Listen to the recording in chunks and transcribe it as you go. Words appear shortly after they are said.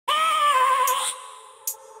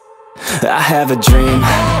I have a dream,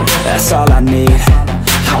 that's all I need.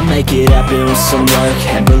 I'll make it happen with some work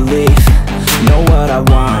and belief. Know what I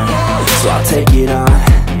want, so I'll take it on.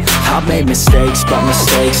 I've made mistakes, but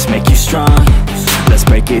mistakes make you strong. Let's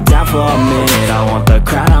break it down for a minute. I want the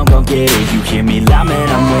crown, I'm gon' get it. You hear me loud, man,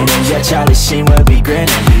 I'm winning. Yeah, Charlie Sheen will be grinning.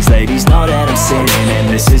 These ladies know that I'm sinning, and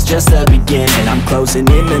this is just the beginning. I'm closing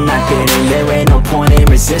in the ninth inning. There ain't no point in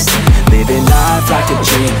resisting. Living life like a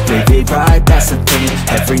dream, live it right, that's the thing.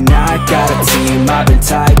 Every night, got a team, I've been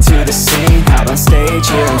tied to the scene. Out on stage,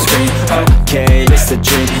 here I'm screaming, okay, it's a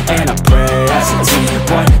dream. And I pray as a team,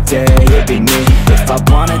 one day it'll be me. If I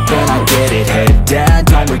want it, then I get it. Head down,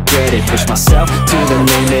 don't regret it. Push myself to the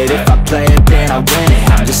limit. If I play it, then I win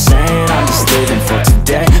it. I'm just saying, I'm just living for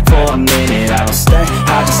today. For a minute, I don't stay,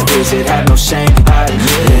 I just visit. Have no shame, I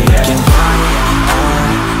admit it. Looking right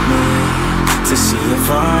at me to see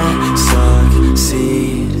if I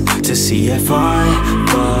succeed, to see if I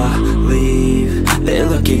believe. They're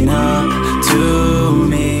looking up to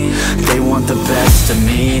me. They want the best of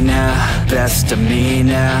me now, best of me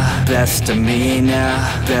now, best of me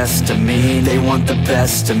now, best of me. They want the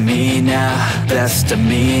best of me now, best of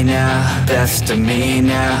me now, best of me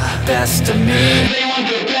now, best of me. They want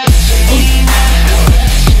the best of me now.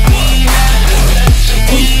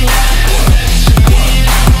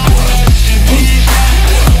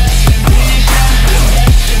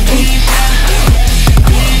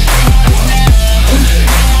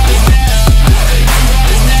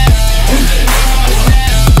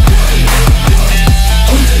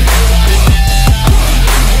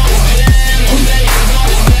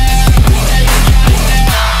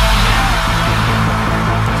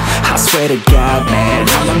 Swear to God, man,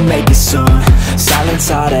 I'ma make it soon.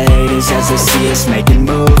 Silence all the haters as they see us making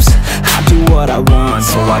moves. I do what I want,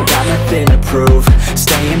 so I got nothing to prove.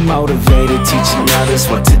 Staying motivated, teaching others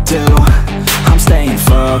what to do. I'm staying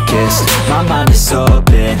focused, my mind is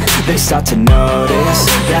open. They start to notice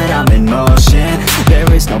that I'm in motion.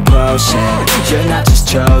 There is no potion, you're not just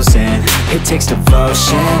chosen. It takes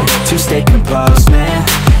devotion to stay composed, man.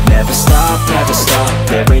 Never stop,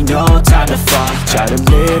 there ain't no time to fall. Try to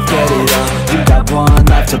live, get it up, you got one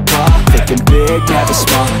life to ball. Thinking big, never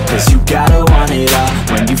small, cause you gotta want it all.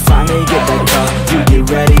 When you finally get that call, you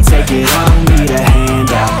get ready, take it on. Need a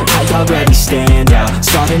handout, I already stand out.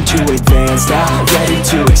 Starting to advance now, ready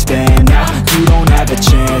to expand now. You don't have a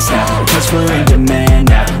chance now, cause we're in demand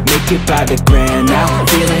now. Make it by the grand now,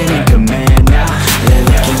 feeling in command now. They're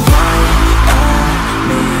looking right at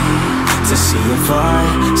me to see if I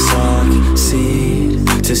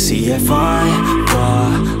succeed, to see if I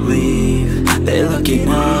believe. They're looking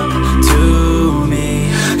up to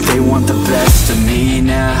me. They want the best of me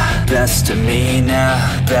now, best of me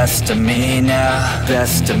now, best of me now,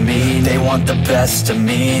 best of me. They want the best of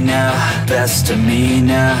me now, best of me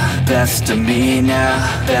now, best of me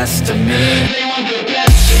now, best of me. They want the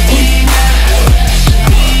best of me now.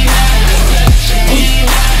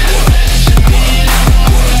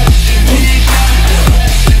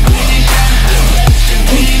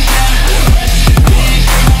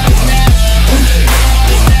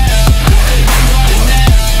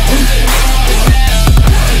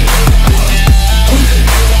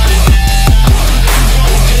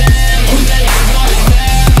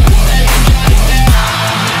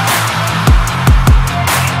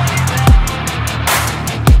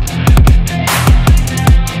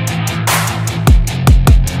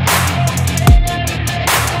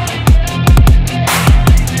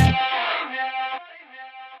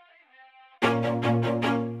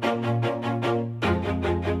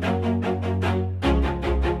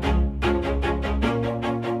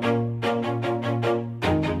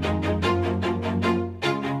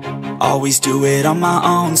 Always do it on my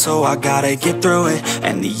own, so I gotta get through it.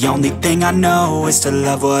 And the only thing I know is to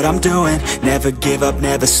love what I'm doing. Never give up,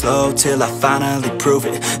 never slow, till I finally prove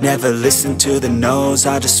it. Never listen to the no's,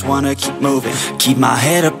 I just wanna keep moving. Keep my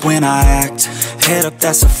head up when I act, head up,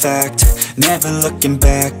 that's a fact. Never looking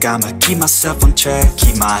back, I'ma keep myself on track.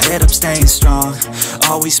 Keep my head up, staying strong,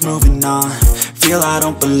 always moving on. Feel I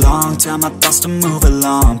don't belong, tell my thoughts to move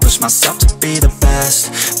along. Push myself to be the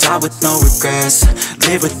best, die with no regrets.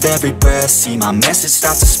 Live with every breath, see my message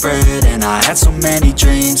start to spread. And I had so many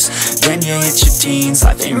dreams, then you hit your teens.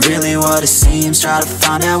 Life ain't really what it seems, try to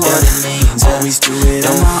find out what it means. Always do it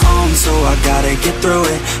on my own, so I gotta get through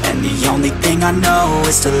it. And the only thing I know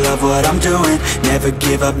is to love what I'm doing. Never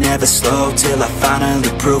give up, never slow, till I finally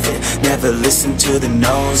prove it. Never listen to the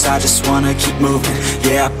no's, I just wanna keep moving.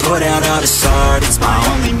 Yeah, I put out all the songs, start, it's my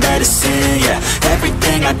only medicine, yeah.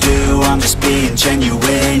 Everything I do, I'm just being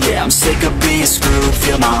genuine, yeah. I'm sick of being screwed,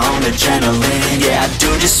 feel my own adrenaline, yeah. I do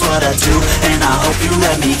just what I do, and I hope you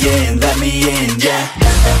let me in, yeah.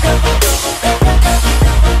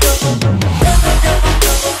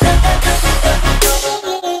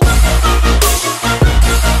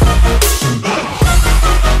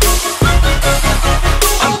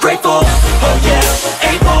 I'm grateful, oh yeah,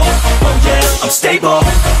 able, oh yeah, I'm stable,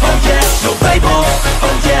 oh yeah, no label,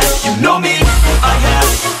 oh yeah, you know me, I have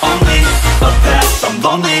only a path, I'm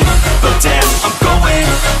lonely, but damn, I'm going to win.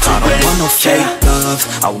 I don't want no fake love,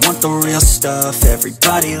 I want the real stuff.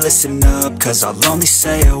 Everybody listen up, cause I'll only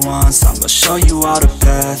say it once. I'm gonna show you all the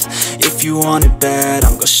path, if you want it bad.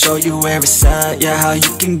 I'm gonna show you where it's at, yeah, how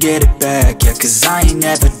you can get it back, yeah. Cause I ain't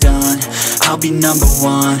never done, I'll be number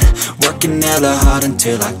one. Working hella hard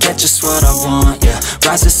until I get just what I want, yeah.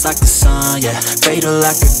 Rises like the sun, yeah, fatal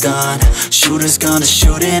like a gun. Shooter's gonna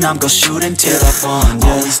shoot and I'm gonna shoot until I won,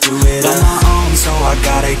 yeah. Always do it on my own, so I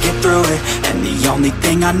gotta get through it. And the only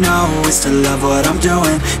thing I know is to love what I'm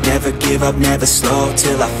doing. Never give up, never slow,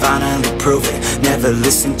 till I finally prove it. Never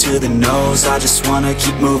listen to the no's, I just wanna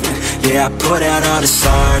keep moving. Yeah, I put out all this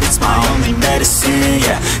art, it's my only medicine,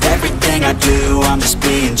 yeah. Everything I do, I'm just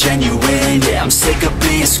being genuine, yeah. I'm sick of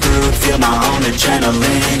being screwed, feel my own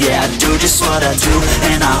adrenaline, yeah. I do just what I do,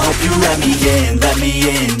 and I hope you let me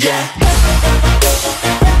in, yeah.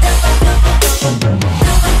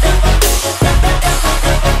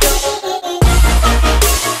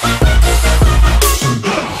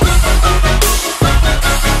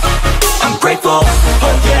 I'm grateful,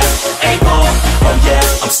 oh yeah, able, oh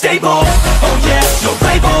yeah, I'm stable, oh yeah, no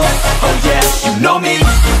label, oh yeah, you know me,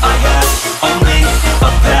 I have only a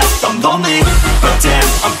path, I'm lonely, but damn,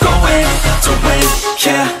 I'm going to win,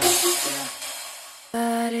 yeah.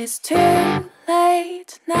 But it's too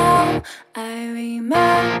late now, I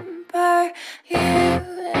remember you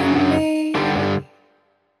and me,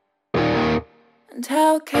 and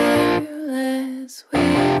how careless we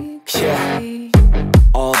could be.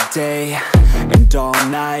 All day and all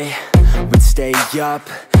night, we'd stay up,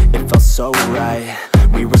 it felt so right.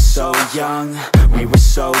 We were so young, we were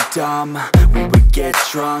so dumb. We would get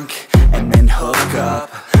drunk and then hook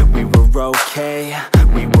up. We were okay,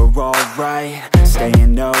 we were alright,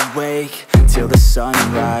 staying awake till the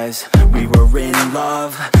sunrise. We were in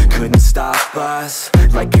love, couldn't stop us,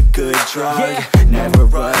 like a good drug, yeah. Never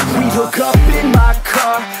run off. We'd hook up in my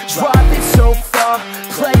car, driving so far,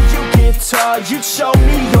 play you guitar, you'd show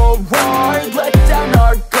me your art. Let down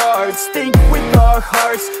our guards, think with our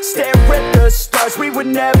hearts, stare at the stars. We were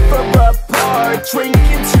never apart,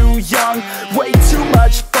 drinking too young, way too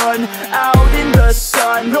much fun, out in the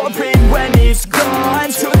sun, hoping when it's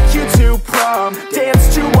gone. Took you to prom,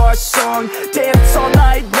 dance to our song, dance all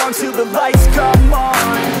night long till the lights come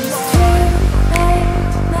on.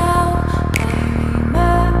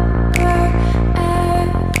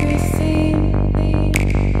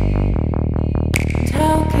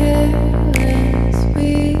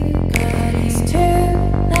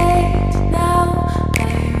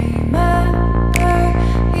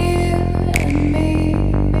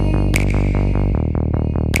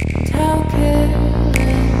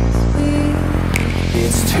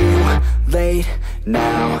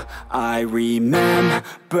 Now I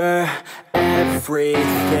remember everything,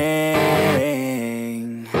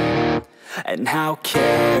 and how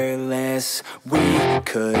careless we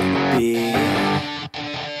could be,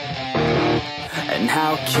 and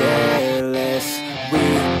how careless we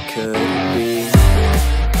could be,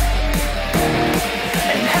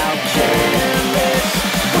 and how careless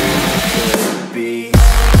we could be.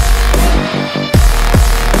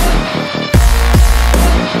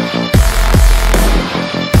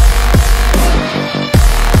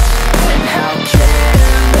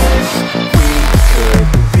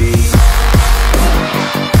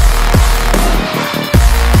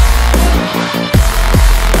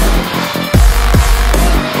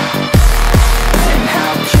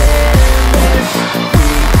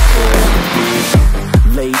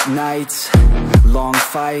 Nights, long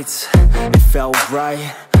fights, it felt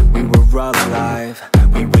right, we were alive.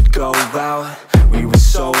 We would go out, we were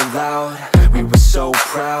so loud, we were so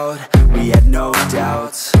proud, we had no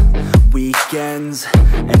doubts. Weekends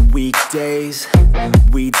and weekdays,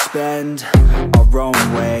 we'd spend our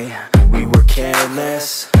own way. We were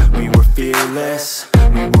careless, we were fearless,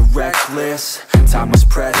 we were reckless, time was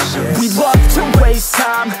precious. We love to waste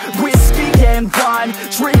time, whiskey and wine,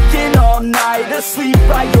 drinking all night, asleep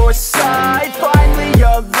by your side. Finally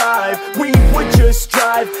alive, we would just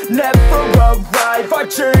drive, never arrive. Our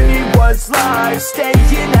journey was live,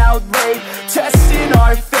 staying out late, testing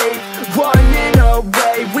our fate, running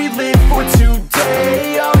away. We live for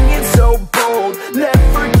today, young and so bold,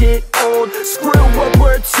 never get old. Screw what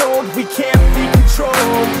we're told, we can't be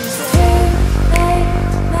controlled.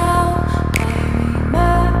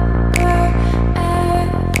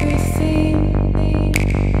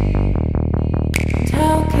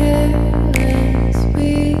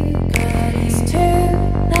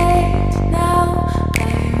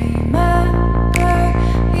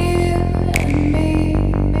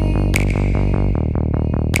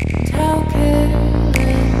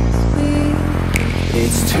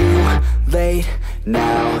 It's too late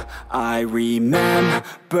now, I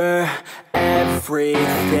remember everything,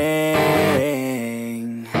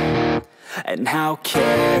 and how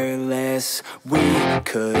careless we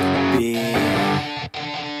could be,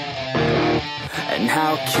 and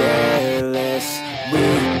how careless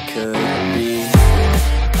we could be.